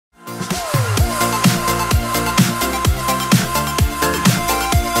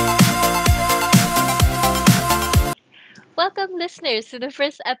listeners, to the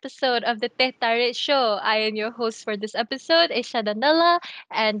first episode of the Tarik show. I am your host for this episode, Aisha Danella,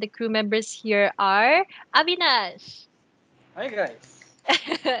 and the crew members here are Avinash, Hi guys.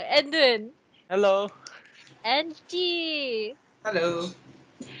 Edwin, Hello. and G. Hello.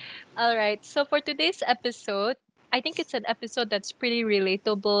 All right, so for today's episode, I think it's an episode that's pretty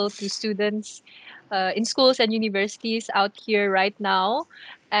relatable to students in schools and universities out here right now.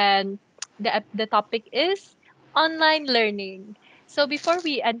 And the topic is online learning. So before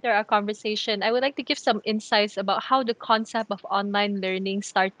we enter our conversation, I would like to give some insights about how the concept of online learning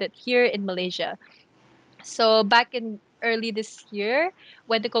started here in Malaysia. So back in early this year,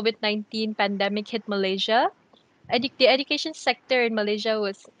 when the COVID-19 pandemic hit Malaysia, the education sector in Malaysia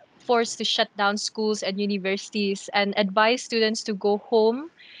was forced to shut down schools and universities and advise students to go home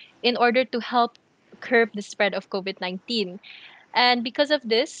in order to help curb the spread of COVID-19. And because of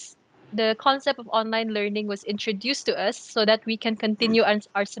this, the concept of online learning was introduced to us so that we can continue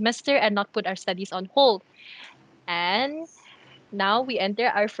our semester and not put our studies on hold. And now we enter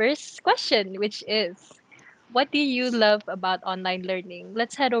our first question, which is, what do you love about online learning?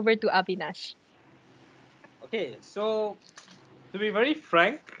 Let's head over to Avinash. Okay, so to be very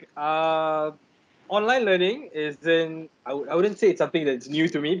frank, online learning isn't. I wouldn't say it's something that's new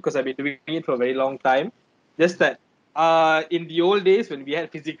to me because I've been doing it for a very long time. Just that, in the old days when we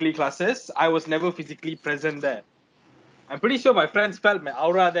had physically classes, I was never physically present there. I'm pretty sure my friends felt my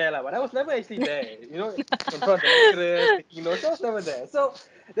aura there, but I was never actually there. In front of the lecturers, taking notes. I was never there. So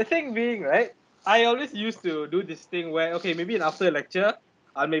the thing being, right, I always used to do this thing where, okay, maybe after a lecture,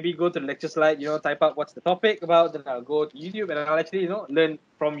 I'll maybe go to the lecture slide, type out what's the topic about, then I'll go to YouTube and I'll actually, learn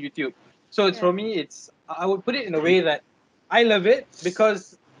from YouTube. So it's for Right. me, I would put it in a way that I love it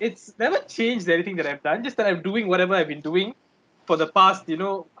because it's never changed anything that I've done, just that I'm doing whatever I've been doing for the past,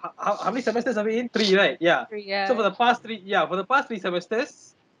 how many semesters are we in? Three, right? Yeah. So Yeah. for the past three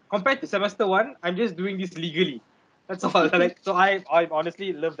semesters, compared to semester one, I'm just doing this legally. That's all. Like, so I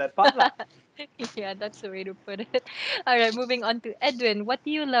honestly love that part, lah. Yeah, that's the way to put it. All right, moving on to Edwin. What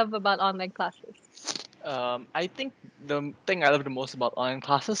do you love about online classes? I think the thing I love the most about online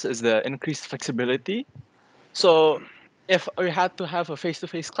classes is the increased flexibility. So, if we had to have a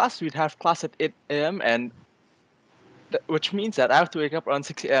face-to-face class, we'd have class at 8 a.m. and which means that I have to wake up around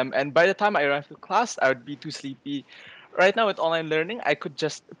 6 a.m. And by the time I arrive to class, I would be too sleepy. Right now with online learning, I could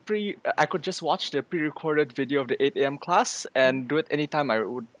just watch the pre-recorded video of the 8 a.m. class and do it anytime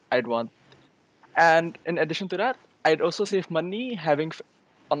I'd want. And in addition to that, I'd also save money having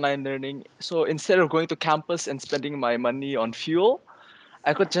online learning. So instead of going to campus and spending my money on fuel,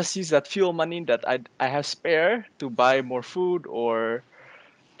 I could just use that fuel money that I have spare to buy more food or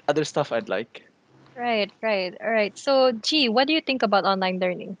other stuff I'd like. Right, right. All right. So, G, what do you think about online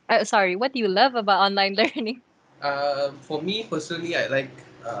learning? Sorry, what do you love about online learning? For me personally, I like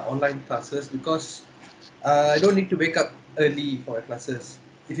online classes because I don't need to wake up early for my classes.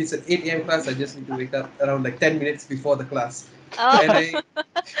 If it's an 8 a.m. class, I just need to wake up around like 10 minutes before the class. Oh, And I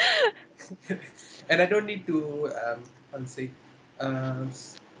and I don't need to how to say uh,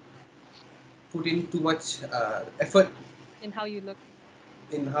 put in too much effort in how you look.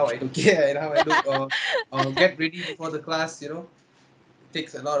 in how I look. Yeah, in how I look, or get ready before the class. It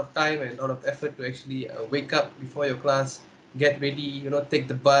takes a lot of time and a lot of effort to actually wake up before your class, get ready, take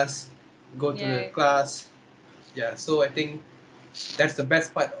the bus, go to the Yeah. class. Yeah, so I think that's the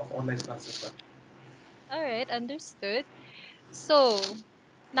best part of online classes. All right, understood. So,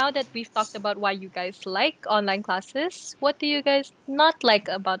 now that we've talked about why you guys like online classes, what do you guys not like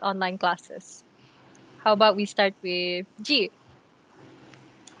about online classes? How about we start with G?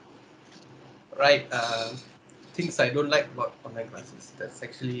 Right. Things I don't like about online classes. That's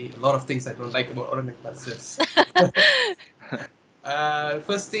actually a lot of things I don't like about online classes.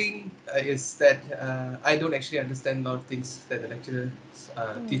 First thing is that I don't actually understand a lot of things that the lecturer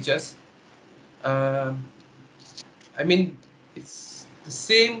Mm, teaches. Um, I mean, it's the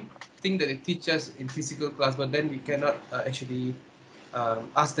same thing that they teach us in physical class, but then we cannot actually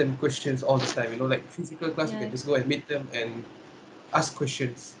ask them questions all the time. Like physical class, you yeah, can just go and meet them and ask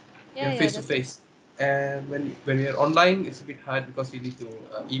questions, yeah, yeah, face to that's true. face. And when we are online, it's a bit hard because we need to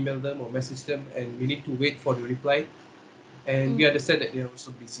email them or message them, and we need to wait for the reply. And Mm, we understand that they're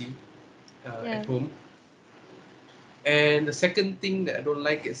also busy at yeah, home. And the second thing that I don't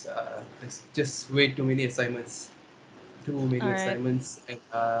like is there's just way too many assignments, all right. and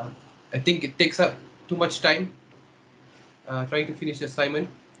I think it takes up too much time trying to finish the assignment,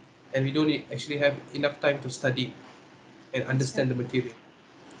 and we don't actually have enough time to study and That's right. understand the material.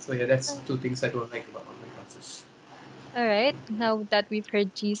 So yeah, that's two things I don't like about online classes. All right. Now that we've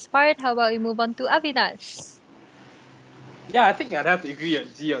heard G's part, how about we move on to Avinash? Yeah, I think I'd have to agree on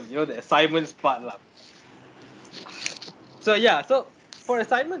G on the assignments part lah. So yeah, so for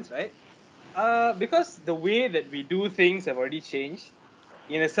assignments, right? Because the way that we do things have already changed,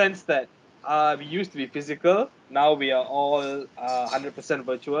 in a sense that we used to be physical, now we are all 100%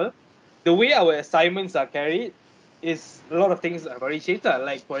 virtual. The way our assignments are carried is a lot of things have already changed lah.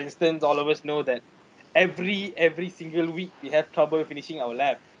 Like for instance, all of us know that every single week we have trouble finishing our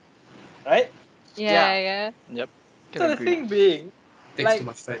lab, right? Yeah, Yeah. yeah. Yep, can So the agree. thing being, Takes too like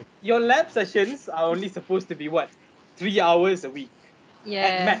much time. your lab sessions are only supposed to be what, 3 hours a week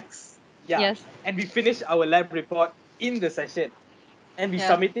at Yeah. max. Yeah, Yes. and we finish our lab report in the session and we Yeah.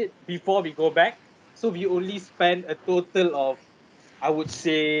 submit it before we go back. So we only spend a total of, I would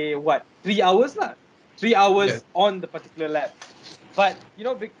say, what, 3 hours lah, three Yeah. hours on the particular lab. But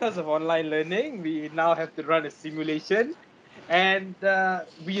because of online learning, we now have to run a simulation, and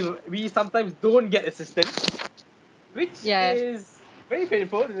we sometimes don't get assistance, which Yeah. is very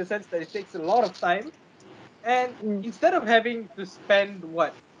painful in the sense that it takes a lot of time. And Mm. instead of having to spend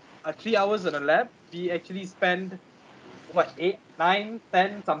what, 3 hours on a lab, we actually spend what, 8, 9,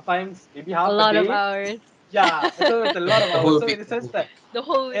 10, sometimes maybe A half a lot of day. hours. Yeah, so it's a lot of The hours. whole So in week. the The sense whole that week. The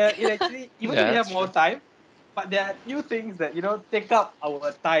whole week. it actually, even though Yeah, we have that's more true. time, but there are few things that take up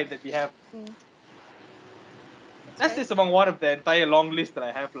our time that we have. Mm, that's That's right. just among one of the entire long list that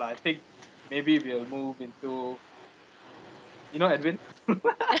I have, lah. I think maybe we'll move into, Edwin.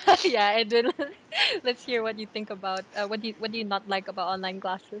 Yeah, Edwin. Let's hear what you think about what do you not like about online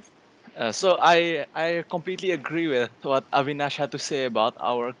classes? So I completely agree with what Avinash had to say about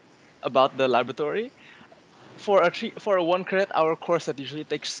the laboratory. For a 1 credit hour course that usually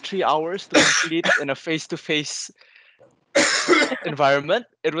takes 3 hours to complete in a face to face environment,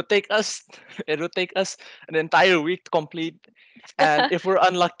 it would take us an entire week to complete. And if we're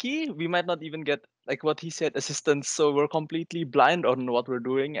unlucky, we might not even get, like what he said, assistance. So we're completely blind on what we're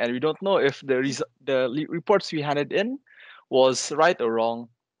doing, and we don't know if the reports we handed in was right or wrong.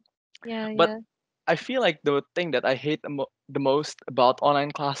 Yeah, But yeah. I feel like the thing that I hate the most about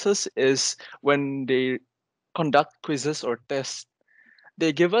online classes is when they conduct quizzes or tests.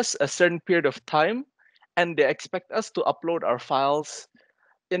 They give us a certain period of time, and they expect us to upload our files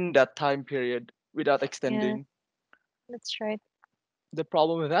in that time period without Yeah, extending. that's right. The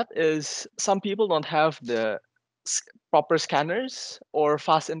problem with that is some people don't have the proper scanners or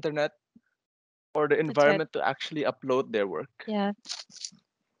fast internet or the That's right. environment to actually upload their work. Yeah.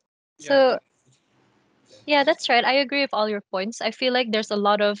 Yeah. So yeah, that's right. I agree with all your points. I feel like there's a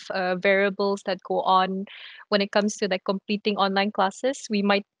lot of variables that go on when it comes to like completing online classes. We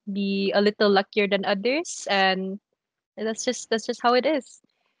might be a little luckier than others, and that's just how it is.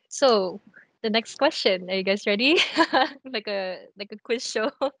 So, the next question. Are you guys ready? Like a quiz show.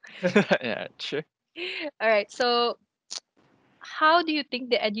 Yeah, sure. All right. So, how do you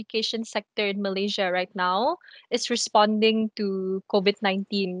think the education sector in Malaysia right now is responding to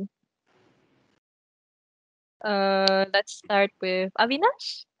COVID-19? Let's start with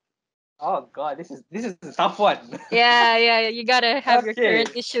Avinash. Oh God, this is a tough one. Yeah, yeah, you gotta have your Okay.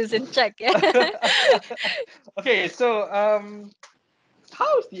 current issues in check. Yeah. Okay, so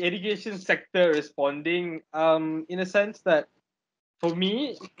how is the education sector responding? In a sense that for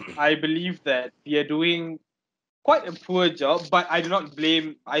me, I believe that we are doing quite a poor job, but I do not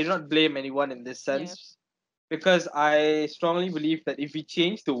blame anyone in this Yeah. sense, because I strongly believe that if we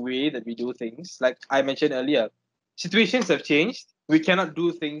change the way that we do things, like I mentioned earlier, situations have changed. We cannot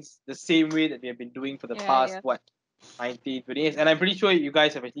do things the same way that we have been doing for the Yeah, past yeah. what, 19, 20 years. And I'm pretty sure you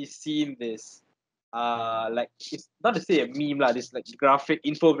guys have actually seen this. Like, it's not to say a meme lah. This like graphic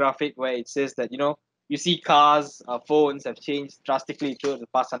infographic where it says that you see cars, phones have changed drastically throughout the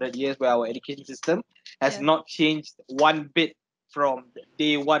past 100 years, where our education system has Yeah. not changed one bit from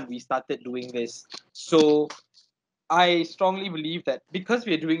day one we started doing this. So I strongly believe that because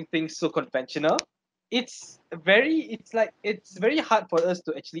we are doing things so conventional, it's very hard for us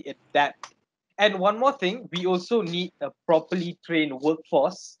to actually adapt. And one more thing, we also need a properly trained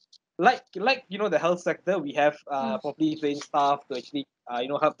workforce. Like the health sector, we have Mm, properly trained staff to actually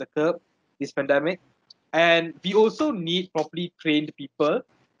help the curb this pandemic, and we also need properly trained people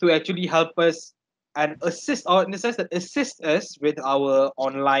to actually help us and assist, or in the sense that assist us with our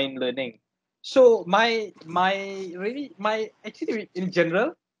online learning. So my actually in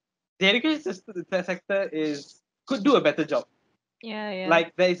general, the education system, the sector is could do a better job. yeah, yeah.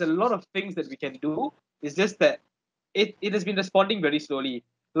 Like there is a lot of things that we can do. It's just that it has been responding very slowly.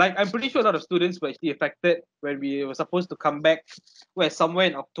 Like I'm pretty sure a lot of students were actually affected when we were supposed to come back, where somewhere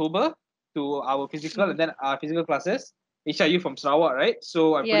in October, to our physical Mm, and then our physical classes. Isha, you from Sarawak, right?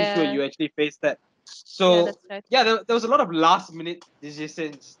 So I'm pretty sure yeah. you actually faced that. Yeah, So that's right. yeah, there was a lot of last minute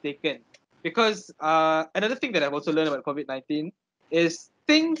decisions taken because another thing that I've also learned about COVID-19 is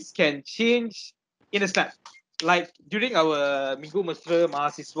things can change in a snap. Like during our Minggu Mesra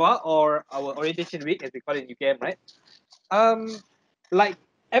Mahasiswa or our orientation week, as we call it in UKM, right? Um, like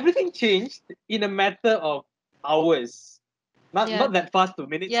everything changed in a matter of hours. Yeah. Not that fast to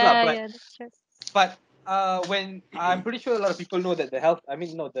minutes lah, Yeah, but yeah, that's right. when I'm pretty sure a lot of people know that the health, I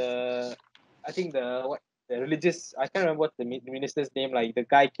mean, no, the, I think the what the religious, I can't remember what the minister's name. Like the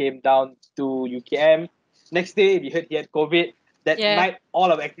guy came down to UKM. Next day, we heard he had COVID. That Yeah. night,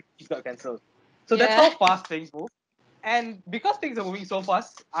 all of activities got cancelled. So that's Yeah. how fast things move. And because things are moving so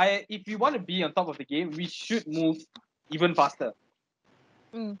fast, if we want to be on top of the game, we should move even faster.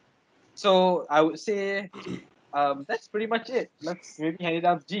 Mm. So I would say that's pretty much it. Let's maybe hand it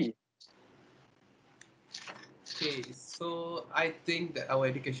down to G. Okay, so I think that our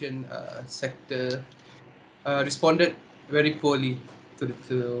education sector responded very poorly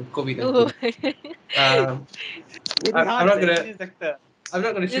to Ooh. COVID-19. Um, Very I'm hard, not the gonna education sector.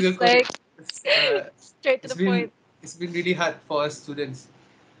 Just sugarcoat it. like It's, straight to it's the been point. it's been really hard for us students.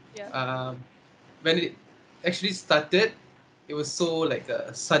 Yeah. Um, when it actually started, it was so like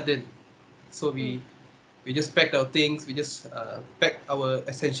sudden. So Mm. we just packed our things. We just packed our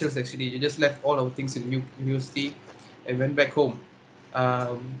essentials. Actually, we just left all our things in university and went back home.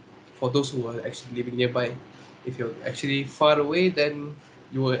 For those who are actually living nearby, if you're actually far away, then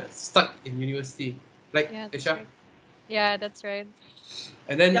you were stuck in university, like Yeah, that's Aisha. right. Yeah, that's right.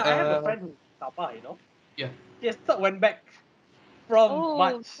 And then Yeah, I have a friend who's Sabah, yeah, He has not went back from Oh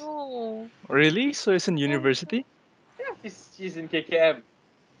March. no. Really? So it's in Oh no. university? Yeah, she's in KKM.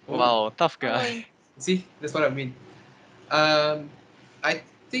 oh, Wow, tough guy. Oh, see, that's what I mean. Um, I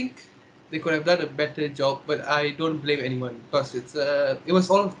think they could have done a better job, but I don't blame anyone because it was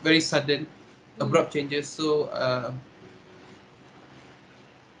all very sudden, mm. abrupt changes. So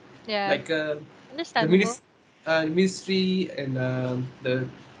Yeah, like the understandable. ministry and the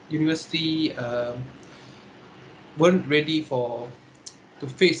university weren't ready to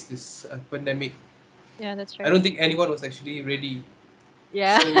face this pandemic. Yeah, that's I right. don't think anyone was actually ready.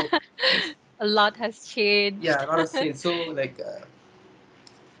 Yeah. So A lot has yeah, changed. a lot of change. So like okay,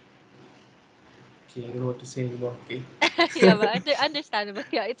 I don't know what to say anymore. Okay. Yeah, but understandable.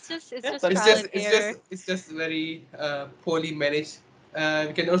 Yeah, it's Yeah, just that's trial fair. and error. It's just very poorly managed.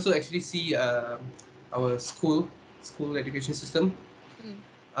 We can also actually see our school education system,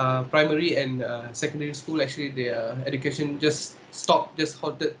 Mm. primary and secondary school. Actually, their education just stopped, just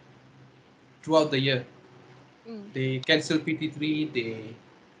halted throughout the year. Mm. They cancelled PT3. They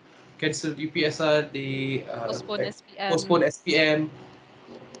cancelled UPSR. They Postpone SPM. postponed SPM.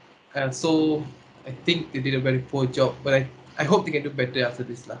 So I think they did a very poor job. But I hope they can do better after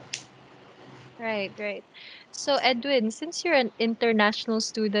this lah. Right, right. So, Edwin, since you're an international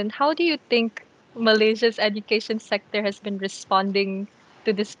student, how do you think Malaysia's education sector has been responding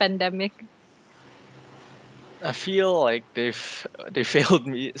to this pandemic? I feel like they failed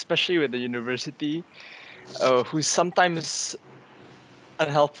me, especially with the university, who's sometimes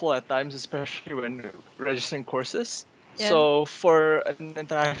unhelpful at times, especially when registering courses. Yeah. So for an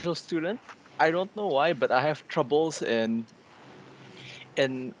international student, I don't know why, but I have troubles in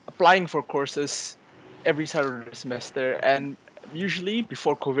applying for courses every start of the semester. And usually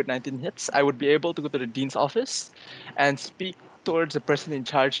before COVID-19 hits, I would be able to go to the dean's office and speak towards the person in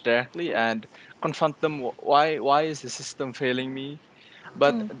charge directly and confront them why is the system failing me.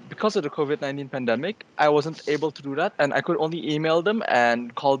 But Mm. because of the COVID-19 pandemic, I wasn't able to do that, and I could only email them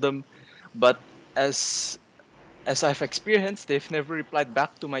and call them. But as as I've experienced, they've never replied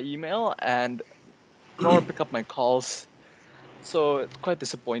back to my email and nor pick up my calls. So it's quite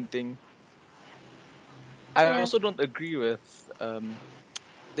disappointing. I Yeah. also don't agree with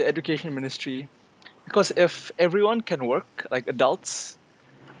the education ministry because if everyone can work, like adults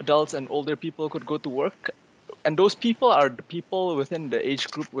and older people could go to work, and those people are the people within the age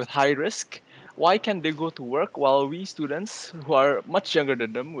group with high risk, why can't they go to work while we students who are much younger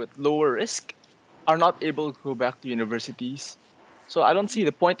than them with lower risk are not able to go back to universities? So I don't see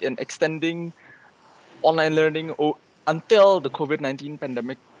the point in extending online learning until the COVID-19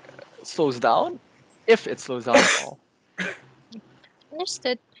 pandemic slows down, if it slows down at all.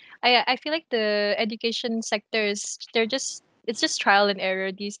 Understood. I feel like the education sector is they're just it's just trial and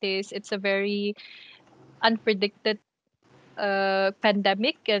error these days. It's a very unpredicted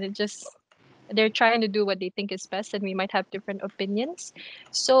pandemic, and it just they're trying to do what they think is best, and we might have different opinions.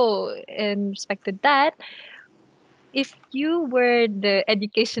 So in respect to that, if you were the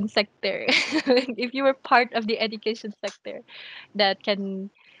education sector, if you were part of the education sector that can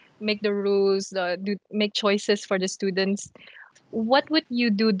make the rules, make choices for the students, what would you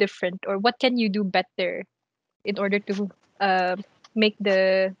do different, or what can you do better in order to uh, make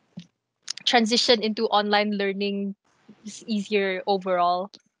the transition into online learning easier overall?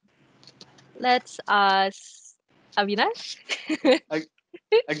 Let's ask Avinash. Ag-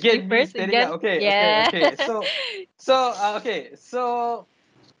 You Again, me first stating again. out. Okay, okay, Yeah. okay. Okay. So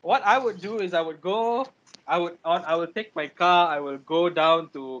what I would do is I will take my car, I will go down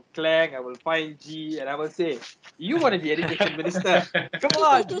to Klang, I will find G, and I will say, you want to be education minister? Come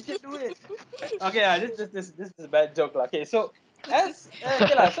on, you can do it. Okay, this is a bad joke, lah. Okay, so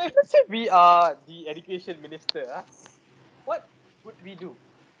okay lah. So if let's say we are the education minister, what would we do?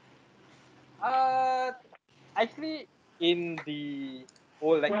 Uh, Actually, in the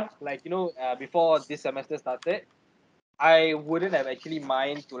whole before this semester started, I wouldn't have actually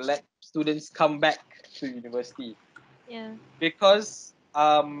mind to let students come back to university, Yeah. because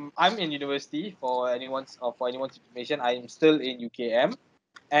I'm in university, for anyone's information. I'm still in UKM,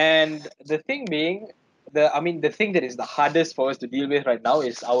 and the thing being, the thing that is the hardest for us to deal with right now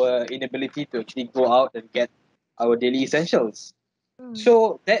is our inability to actually go out and get our daily essentials. Mm.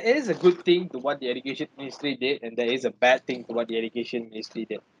 So there is a good thing to what the education ministry did, and there is a bad thing to what the education ministry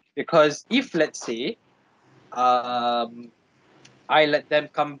did. Because if, let's say, um, I let them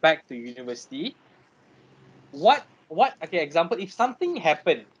come back to university, what okay, example, if something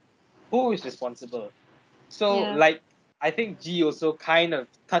happened, who is responsible? So, Yeah. like, I think G also kind of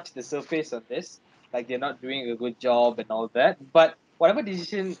touched the surface on this, like they're not doing a good job and all that. But whatever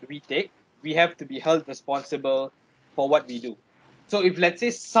decision we take, we have to be held responsible for what we do. So if, let's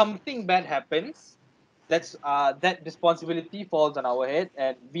say, something bad happens, that responsibility falls on our head,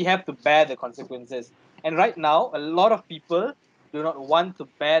 and we have to bear the consequences. And right now, a lot of people do not want to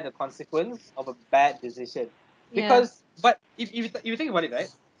bear the consequence of a bad decision, Yeah. because, but if you think about it, right,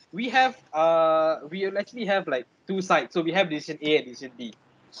 we will actually have like two sides. So we have decision A and decision B.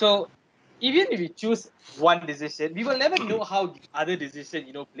 So even if we choose one decision, we will never know how the other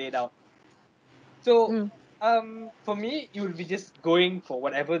decision, played out. So Mm. for me, it would be just going for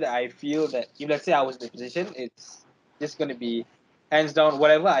whatever that I feel that, if, let's say, I was in the position, it's just going to be hands down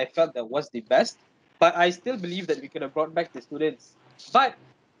whatever I felt that was the best. But I still believe that we could have brought back the students. But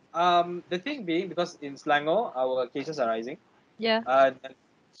the thing being, because in Selangor our cases are rising, Yeah. and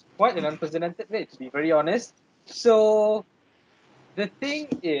quite an unprecedented rate, to be very honest. So the thing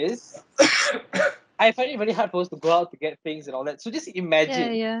is, I find it very hard for us to go out to get things and all that. So just Yeah.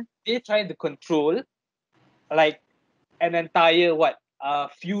 imagine Yeah. they're trying to control, like, an entire, what, a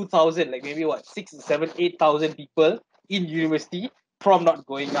few thousand, like maybe what, 6, 7, 8,000 people in university from not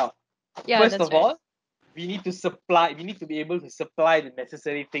going out. Yeah. First That's of right. all, we need to be able to supply the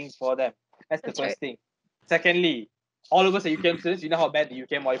necessary things for them. That's the That's right. first thing. Secondly, all of us are UCAM students, you know how bad the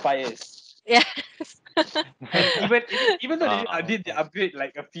UCAM Wi-Fi is. Yeah. And even though they Oh, did the upgrade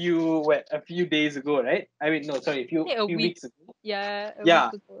like a few days ago, right? I mean, no, sorry, a few Maybe a few week. weeks ago. Yeah, a week Yeah,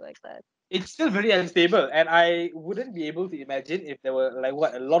 ago like that. it's still very unstable, and I wouldn't be able to imagine if there were, like,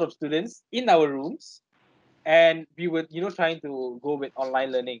 what, a lot of students in our rooms, and we were, trying to go with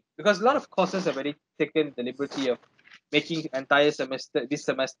online learning, because a lot of courses have already taken the liberty of making entire semester this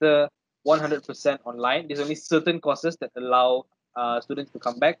semester 100% online. There's only certain courses that allow students to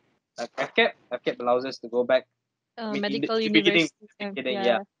come back, like FCAP allows us to go back. I mean, Medical in the beginning, university. yeah,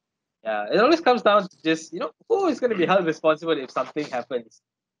 Yeah. yeah. It always comes down to just, who is going to be held responsible if something happens.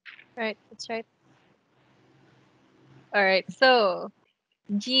 Right. That's right. All right. So,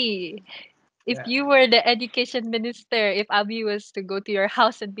 G, if Yeah. you were the education minister, if Abby was to go to your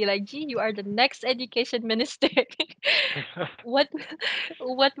house and be like, "G, you are the next education minister," what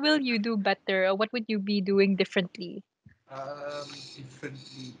what will you do better, or what would you be doing differently?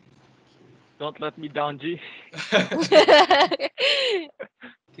 Differently. don't let me down, G.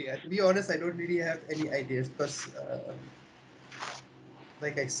 Okay, to be honest, I don't really have any ideas because,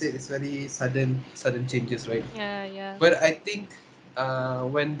 like I said, it's very sudden changes, right? Yeah. Yeah. But I think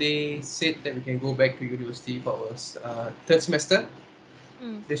when they said that we can go back to university for our third semester,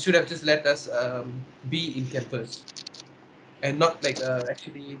 Mm. they should have just let us be in campus and not like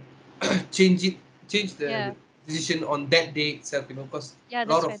actually change it, change the Yeah. decision on that day itself. Because Yeah. a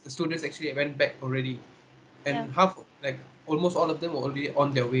lot That's of right. the students actually went back already, Yeah. and half, like almost all of them were already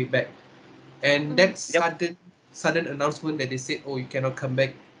on their way back. And Mm. that Yep. sudden announcement that they said, oh, you cannot come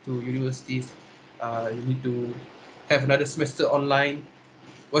back to universities, you need to have another semester online,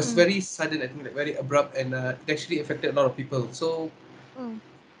 was Mm. very sudden. I think, like, very abrupt, and it actually affected a lot of people. So Mm.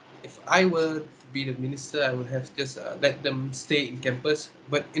 if I were to be the minister, I would have just let them stay in campus,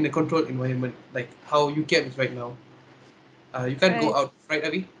 but in a controlled environment, like how UCAM is right now. You can't go Right. out, right,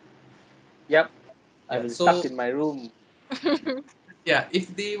 Avi? Yep. I Yeah. will stuck So in my room. yeah,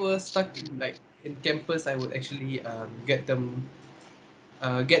 if they were stuck in like in campus, I would actually get them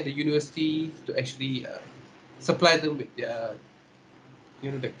get the university to actually supply them with their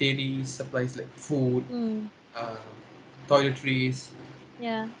like daily supplies like food, Mm, uh, toiletries,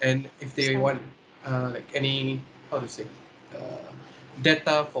 yeah, and if they understand. want like any how to say uh,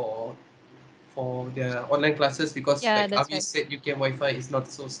 data for their online classes, because Yeah, like that's Avi right. said, UKM Wi-Fi is not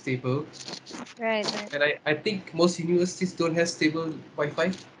so stable, Right, right. and I think most universities don't have stable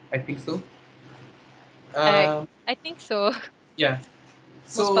Wi-Fi. I think so. I Um, I think so. yeah.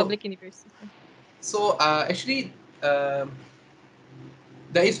 Most So public universities. Yeah. actually, um,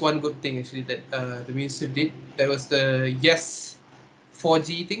 there is one good thing actually that the minister did. That was the Yes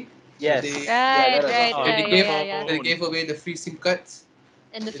 4G thing that Yes. they Yeah, Right, that was right. awesome. Yeah, that they yeah, gave yeah, yeah. that they phone. gave away the free SIM cards,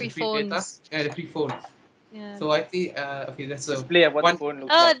 And the the free free data, phones. and the free phones. Yeah. So I think okay, that's a Display of what the one. phone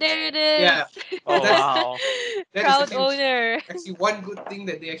looks Oh, like. there it is. Yeah, Oh that's wow. that is Proud owner. actually one good thing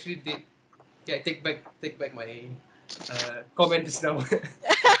that they actually did. Yeah, take back my comment just now.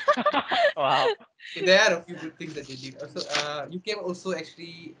 Wow. There are a few good things that they did. Also, you can also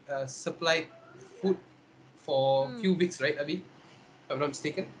actually supply food for a few Mm, weeks, right, Abi? If I'm not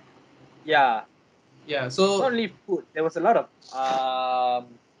mistaken. Yeah. Yeah. Not So only food, there was a lot of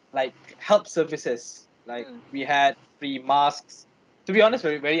like help services. Like mm, we had free masks. To be honest,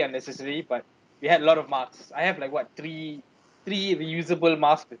 very very unnecessary, but we had a lot of masks. I have like what three reusable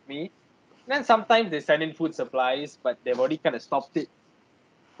masks with me. And then sometimes they send in food supplies, but they've already kind of stopped it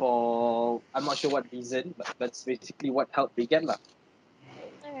for I'm not sure what reason, but that's basically what help they get lah.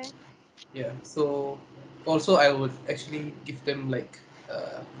 okay. yeah. So also I would actually give them like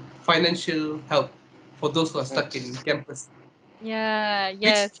financial help for those who are Mm. stuck in campus, Yeah,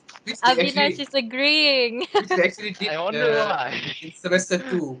 which yes. which they Avinash actually is agreeing. which they actually did I wonder why. in semester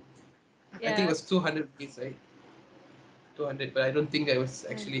two. I think it Yeah. was 200 rupees, right? 200, but I don't think that was Right.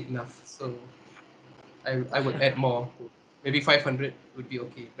 actually enough. So I would add more. Maybe 500 would be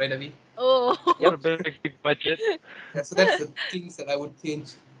okay, right, Avi? Oh. What Yep. a big budget. Yeah, so that's the things that I would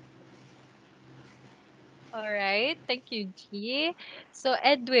change. All right. Thank you, G. So,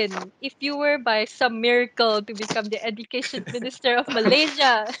 Edwin, if you were by some miracle to become the education minister of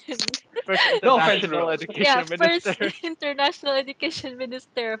Malaysia, First No offense, international bro. yeah, education first minister. international education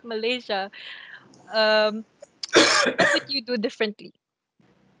minister of Malaysia, um, what would you do differently?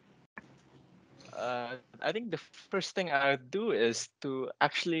 I think the first thing I would do is to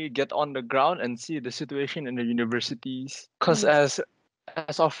actually get on the ground and see the situation in the universities. Because Mm, as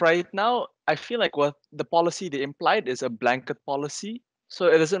of right now, I feel like what the policy they implied is a blanket policy. So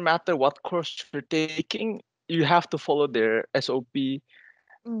it doesn't matter what course you're taking, you have to follow their SOP.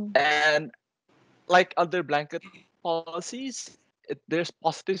 mm, And like other blanket policies, there's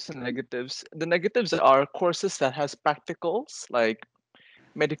positives and negatives. The negatives are courses that has practicals like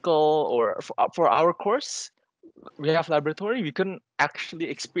medical, or for our course we have laboratory, we couldn't actually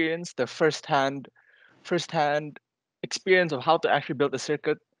experience the first hand experience of how to actually build a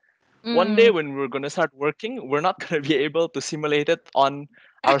circuit. One day mm. when we're going to start working, we're not going to be able to simulate it on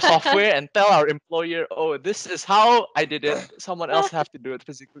our software and tell our employer, oh, this is how I did it, someone else have to do it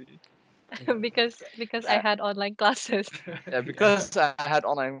physically. Because I Yeah. had online classes. Yeah, Yeah. because I had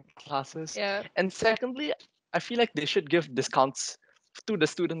online classes. Yeah, And secondly, I feel like they should give discounts to the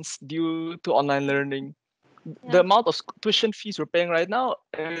students due to online learning. The yeah, amount of tuition fees we're paying right now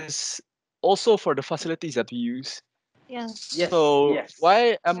is also for the facilities that we use. yeah. Yes, So yes.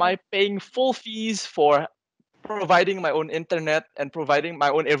 why am Right, I paying full fees for providing my own internet and providing my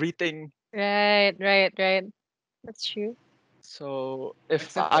own everything? right, right, right. That's true. So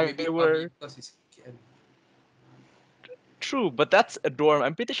if Except for I maybe were Avi because he's can. true, but that's a dorm.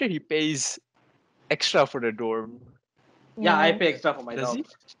 I'm pretty sure he pays extra for the dorm. Yeah, I Yeah. pay extra for my Does dorm. he?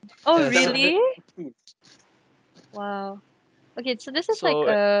 Oh, Yeah. So 700 really? fees. Wow. Okay, so this is like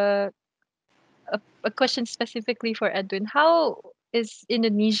So a question specifically for Edwin. How is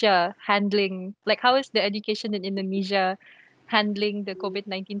Indonesia handling, like, how is the education in Indonesia handling the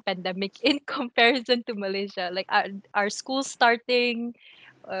COVID-19 pandemic in comparison to Malaysia? Like, are schools starting?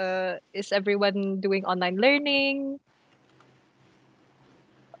 Is everyone doing online learning?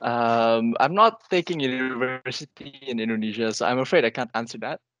 I'm not taking university in Indonesia, so I'm afraid I can't answer that.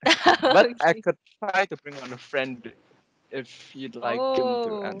 But I could Okay. try to bring on a friend if you'd like him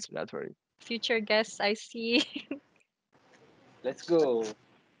to Oh, answer that for you. future guests, I see. Let's go.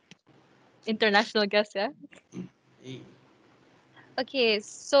 International guests, yeah? eh, Okay,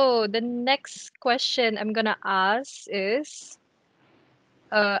 so the next question I'm gonna ask is,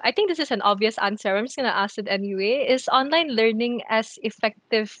 I think this is an obvious answer. I'm just gonna ask it anyway. Is online learning as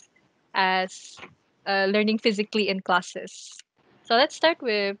effective as learning physically in classes? So let's start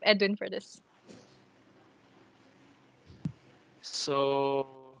with Edwin for this.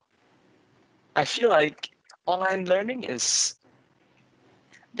 So I feel like online learning is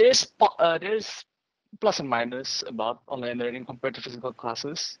there's plus and minus about online learning compared to physical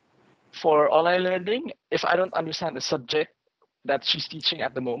classes. For online learning, if I don't understand the subject that she's teaching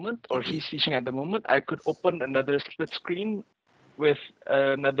at the moment or he's teaching at the moment, I could open another split screen with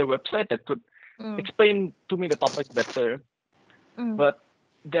another website that could Mm, explain to me the topic better. mm, But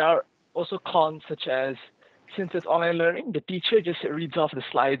there are also cons, such as since it's online learning, the teacher just reads off the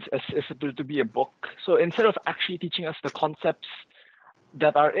slides as if it were to be a book. So instead of actually teaching us the concepts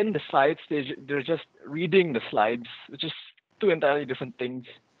that are in the slides, they're just reading the slides, which is two entirely different things.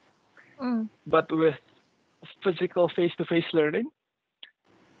 mm. But with physical face-to-face learning,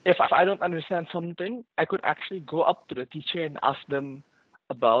 if I don't understand something, I could actually go up to the teacher and ask them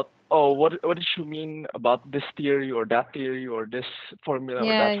about, oh, what did you mean about this theory or that theory or this formula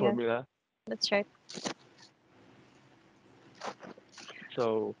or Yeah, that yeah, formula? that's right.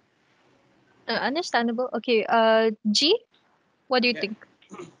 So Understandable. Okay, G, what do you Yeah. think?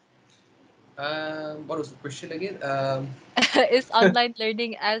 What was the question again? Is online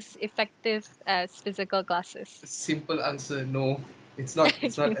learning as effective as physical classes? Simple answer, no. It's not.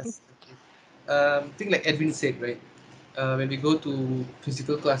 It's not as. Think like Edwin said, right? When we go to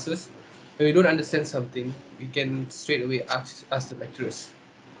physical classes, when we don't understand something, we can straight away ask the lecturers.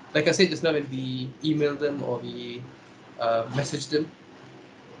 Like I said just now, when we email them or we message them,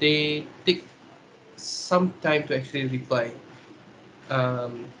 they take some time to actually reply.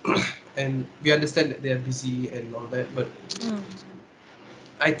 Um, and we understand that they are busy and all that, but Mm,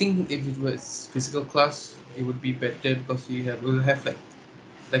 I think if it was physical class, it would be better because we'll have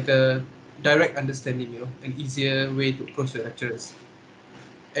like a direct understanding, an easier way to approach the lecturers.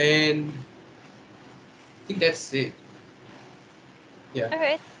 And I think that's it. Yeah. all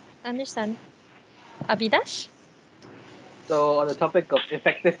right, understand. Avinash? So on the topic of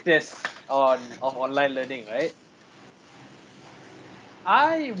effectiveness of online learning, right?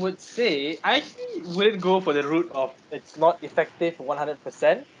 I would say I actually wouldn't go for the route of it's not effective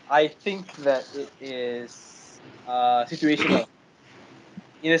 100%. I think that it is situational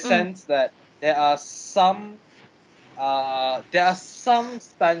in a Mm, sense that there are some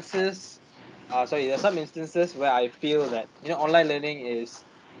stances there are some instances where I feel that online learning is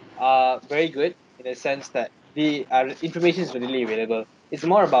very good in a sense that the information is readily available. It's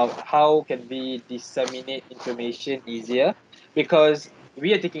more about how can we disseminate information easier, because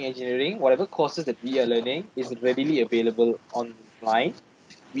we are taking engineering, whatever courses that we are learning is readily available online.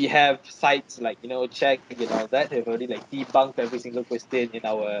 We have sites like check and all that have already like debunked every single question in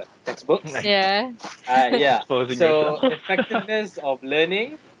our textbooks. yeah. Yeah. exposing yourself. So effectiveness of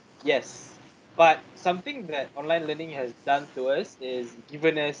learning, yes. But something that online learning has done to us is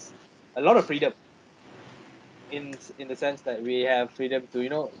given us a lot of freedom in the sense that we have freedom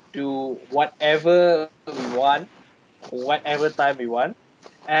to do whatever we want, whatever time we want.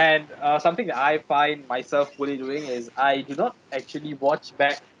 And something that I find myself fully doing is I do not actually watch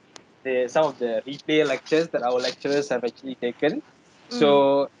back some of the replay lectures that our lecturers have actually taken. Mm,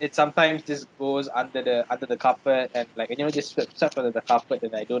 So it sometimes just goes under the carpet and like just swept under the carpet,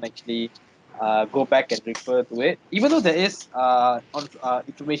 and I don't actually go back and refer to it, even though there is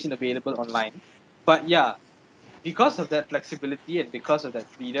information available online. But yeah, because of that flexibility and because of that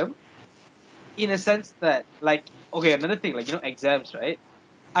freedom, in a sense that like okay, another thing like exams, right?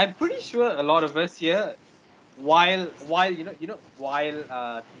 I'm pretty sure a lot of us here while while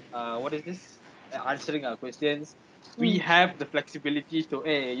what is this answering our questions, we mm, have the flexibility to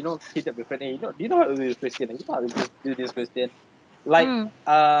hit up your friend, hey, do you know how to do this question, you know how to do this question, like mm.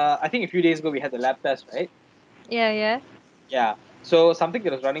 I think a few days ago we had the lab test, right? Yeah, yeah. Yeah. So something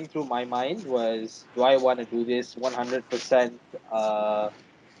that was running through my mind was, do I want to do this 100%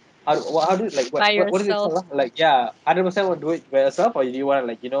 how do like By what is it yourself. called, like yeah, 100% want to do it by yourself, or do you want to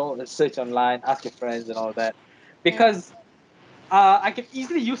like search online, ask your friends and all that? Yeah, Because I can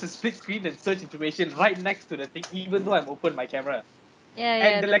easily use a split screen and search information right next to the thing, even though I'm open my camera, yeah,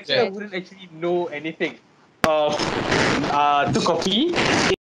 and yeah, the that's lecturer Yeah. right. wouldn't actually know anything of to copy.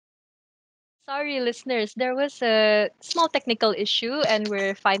 Sorry, listeners. There was a small technical issue, and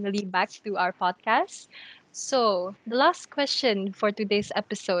we're finally back to our podcast. So, the last question for today's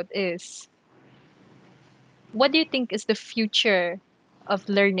episode is, what do you think is the future of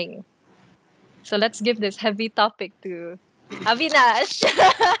learning? So, let's give this heavy topic to Avinash.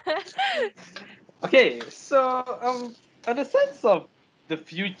 Okay, so on the sense of the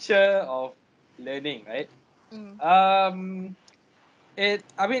future of learning, right? Mm, Um, it.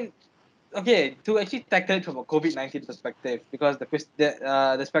 I mean, okay, to actually tackle it from a COVID-19 perspective, because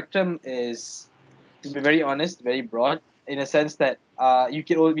the spectrum is, to be very honest, very broad in a sense that we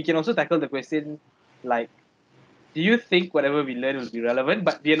can also tackle the question like, do you think whatever we learn will be relevant?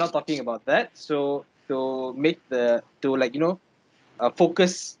 But we are not talking about that. So to like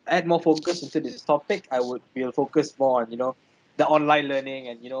focus, add more focus into this topic, we'll focus more on the online learning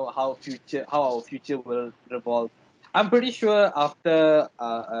and how our future will revolve. I'm pretty sure after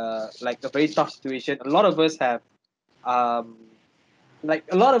like a very tough situation, um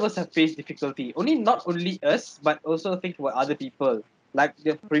a lot of us have faced difficulty. Only not only us, but also think about other people. Like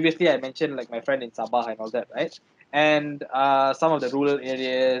previously, I mentioned like my friend in Sabah and all that, right? And some of the rural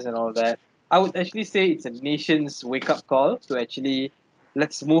areas and all that. I would actually say it's a nation's wake up call to actually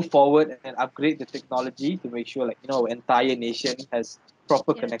let's move forward and upgrade the technology to make sure like our entire nation has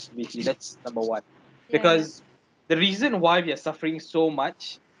proper Yeah. connectivity. That's number one, Yeah. Yeah. because the reason why we are suffering so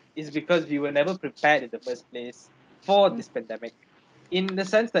much is because we were never prepared in the first place for Mm. this pandemic, in the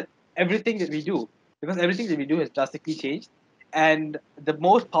sense that everything that we do, because everything that we do has drastically changed, and the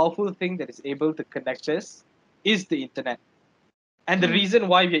most powerful thing that is able to connect us is the internet. And the Mm. reason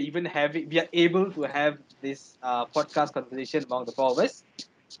why we are able to have this podcast conversation among the four of us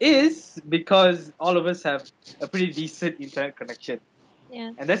is because all of us have a pretty decent internet connection,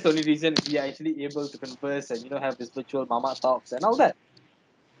 Yeah. and that's the only reason we are actually able to converse and have this virtual mama talks and all that.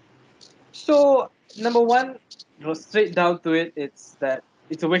 So number one, straight down to it, it's that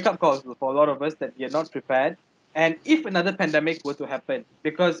it's a wake up call for a lot of us that we are not prepared. And if another pandemic were to happen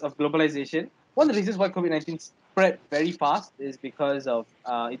because of globalization, one of the reasons why COVID-19 spread very fast is because of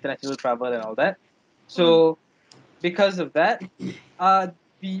international travel and all that. Mm. So because of that, uh,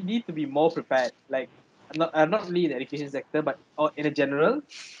 we need to be more prepared. Like not only in the education sector, but in a general,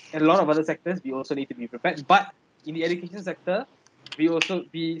 in a lot of other sectors, we also need to be prepared. But in the education sector,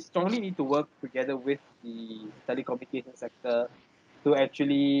 we strongly need to work together with the telecommunication sector to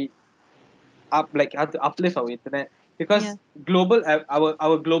actually like how to uplift our internet, Yeah. because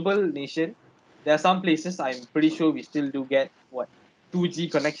our global nation, there are some places I'm pretty sure we still do get what 2G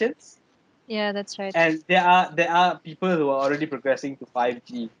connections, Yeah. That's right. and there are people who are already progressing to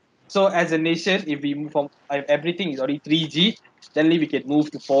 5G. So as a nation, if we move from if everything is already 3G, then we can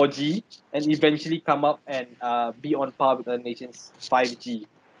move to 4G and eventually come up and be on par with the nation's 5G.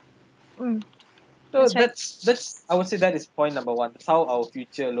 Mm. So That's right. that's I would say that is point number one. That's how our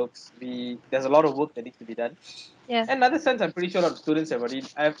future looks. There's a lot of work that needs to be done. Yeah. And another sense, I'm pretty sure a lot of students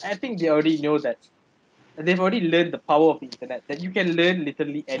I think they already know that they've already learned the power of the internet, that you can learn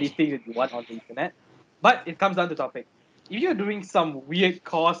literally anything that you want on the internet. But it comes down to topic. If you're doing some weird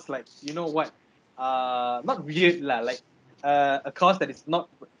course, like what, not weird lah, like a course that is not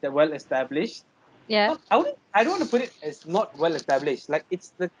that well established. Yeah. Not, I don't want to put it as not well established. Like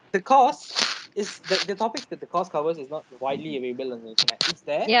it's the course is the topics that the course covers is not widely available on the internet. It's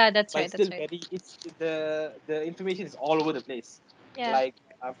there, Yeah. That's but right. it's That's still right. very it's the information is all over the place. Yeah. Like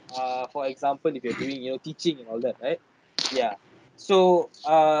for example, if you're doing teaching and all that, right? Yeah. So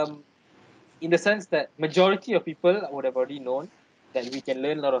in the sense that majority of people would have already known that we can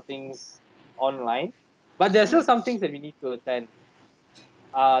learn a lot of things online, but there are still Mm. some things that we need to attend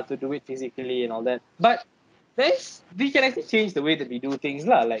to do it physically and all that. But we can actually change the way that we do things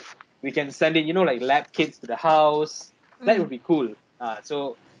lah. Like we can send in like lab kits to the house. That Mm. would be cool.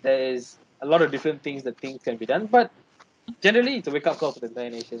 So there is a lot of different things that things can be done. But generally, it's a wake up call for the entire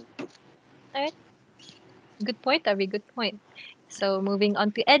nation. All right. Good point, Avi. Good point. So moving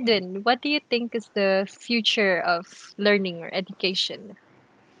on to Edwin, what do you think is the future of learning or education?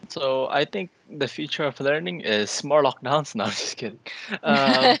 So I think the future of learning is more lockdowns. No, I'm just kidding.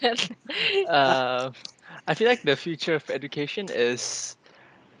 Um, uh, I feel like the future of education is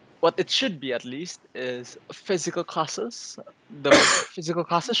what it should be, at least, is physical classes. The physical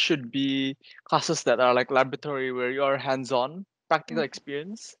classes should be classes that are like laboratory, where you are hands-on practical Mm.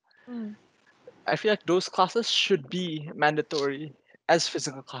 experience. Mm. I feel like those classes should be mandatory as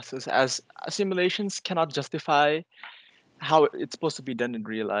physical classes, as simulations cannot justify how it's supposed to be done in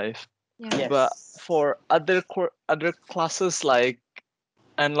real life. Yeah. But Yes. for other classes like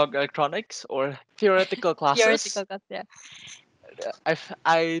analog electronics or theoretical classes, Theoretical class. Yeah.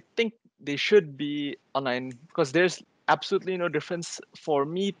 I think they should be online, because there's absolutely no difference for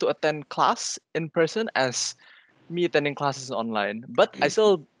me to attend class in person as me attending classes online. But I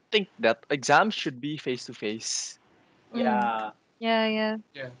still think that exams should be face to face, Mm. Yeah. Yeah. Yeah.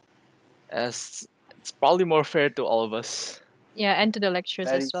 Yeah. as it's probably more fair to all of us. Yeah. And to the lectures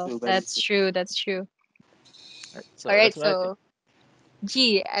as Very well. true. Very That's true. true. That's true. Right? All So right. that's what I think. So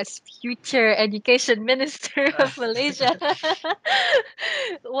G, as future education minister of Malaysia,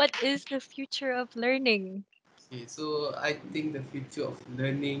 what is the future of learning? Okay, so I think the future of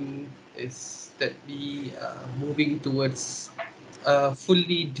learning is that we are moving towards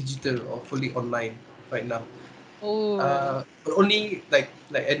fully digital or fully online right now. Oh, But only like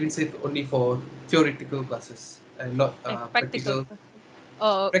Edwin said, only for theoretical classes and not like practical practical. classes.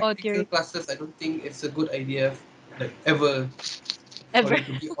 Oh, Practical theory classes, I don't think it's a good idea, like ever, for ever it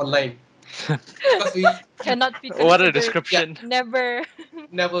to be online because we cannot be What a considered. yeah, description. Never.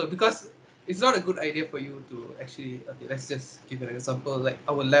 never, because it's not a good idea for you to actually, okay, let's just give an example like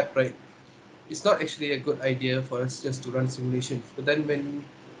our lab, right? It's not actually a good idea for us just to run simulations, but then when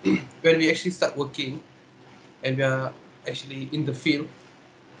when we actually start working and we are actually in the field,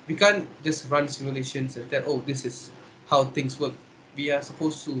 we can't just run simulations and tell, oh, this is how things work. We are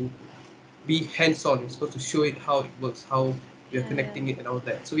supposed to be hands-on. We're supposed to show it how it works, how we are Yeah, yeah. connecting it and all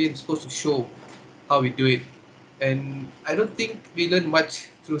that. So we're supposed to show how we do it. And I don't think we learn much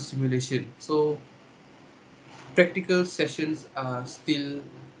through simulation. So practical sessions are still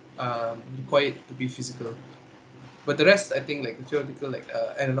required to be physical. But the rest, I think, like the theoretical, like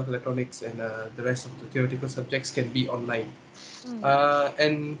analog electronics and the rest of the theoretical subjects can be online. Mm,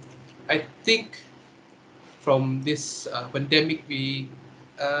 And I think from this pandemic, we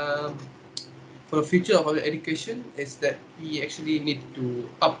um, for the future of our education is that we actually need to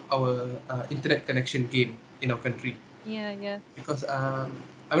up our internet connection game in our country yeah, yeah. because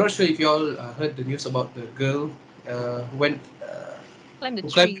I'm not sure if you all heard the news about the girl who went Climb the who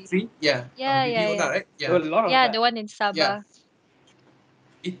climbed the tree. tree. Yeah, Yeah, yeah, Viviana, yeah. right? There Yeah, were a lot of Yeah, that. the one in yeah. Sabah.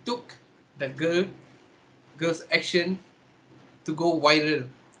 It took the girl's action to go viral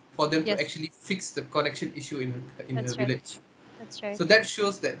for them to Yes, actually fix the connection issue in her that's right. village. That's right. So that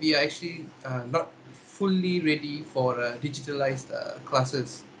shows that we are actually not fully ready for digitalized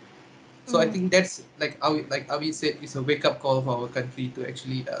classes. So I Mm, think that's like Avi said, it's a wake up call for our country to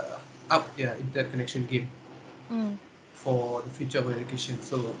actually up their internet connection game mm. for the future of education.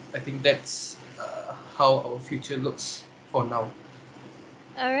 So I think that's how our future looks for now.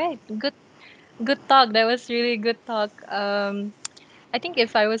 All right. Good talk. That was really good talk. I think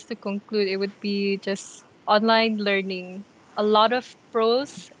if I was to conclude, it would be just online learning. A lot of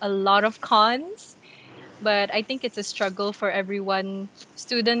pros, a lot of cons, but I think it's a struggle for everyone,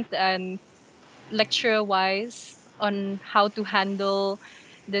 student and lecturer wise, on how to handle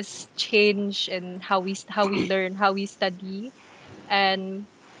this change and how we learn, how we study. And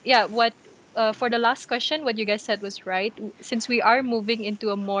yeah, what for the last question, what you guys said was right. Since we are moving into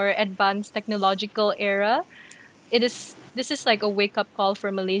a more advanced technological era, this is like a wake up call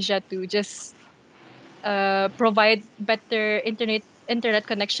for Malaysia to just provide better internet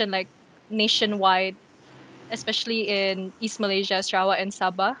connection like nationwide, especially in East Malaysia, Sarawak and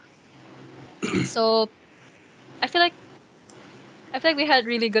Sabah. So I feel like we had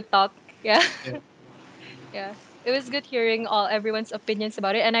really good talk. Yeah. Yeah. Yeah, it was good hearing all everyone's opinions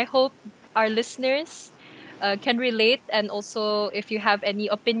about it, and I hope our listeners can relate. And also, if you have any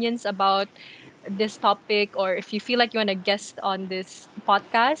opinions about this topic, or if you feel like you want to guest on this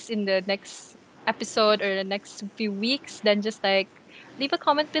podcast in the next episode or the next few weeks, then just like leave a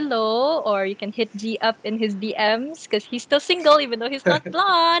comment below, or you can hit G up in his DMs because he's still single, even though he's not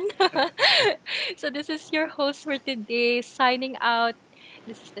blonde. So this is your host for today, signing out.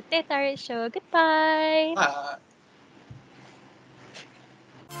 This is the Tarik Show. Goodbye. Uh,